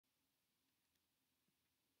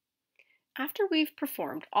After we've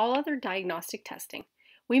performed all other diagnostic testing,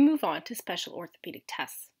 we move on to special orthopedic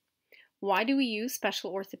tests. Why do we use special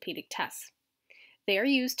orthopedic tests? They are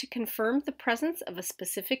used to confirm the presence of a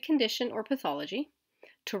specific condition or pathology,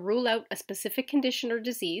 to rule out a specific condition or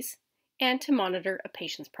disease, and to monitor a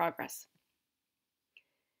patient's progress.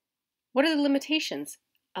 What are the limitations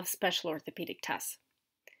of special orthopedic tests?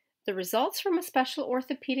 The results from a special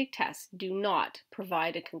orthopedic test do not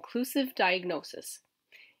provide a conclusive diagnosis,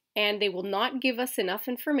 and they will not give us enough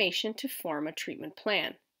information to form a treatment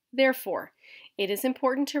plan. Therefore, it is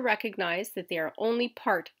important to recognize that they are only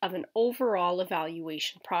part of an overall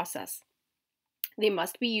evaluation process. They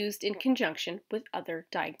must be used in conjunction with other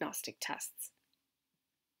diagnostic tests.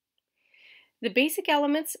 The basic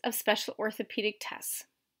elements of special orthopedic tests.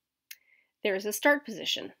 There is a start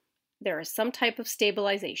position. There is some type of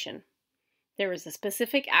stabilization. There is a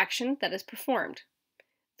specific action that is performed.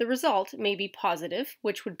 The result may be positive,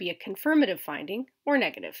 which would be a confirmative finding, or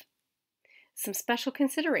negative. Some special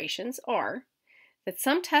considerations are that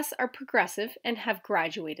some tests are progressive and have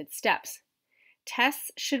graduated steps. Tests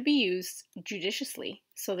should be used judiciously,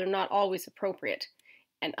 so they're not always appropriate,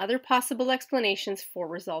 and other possible explanations for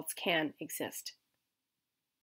results can exist.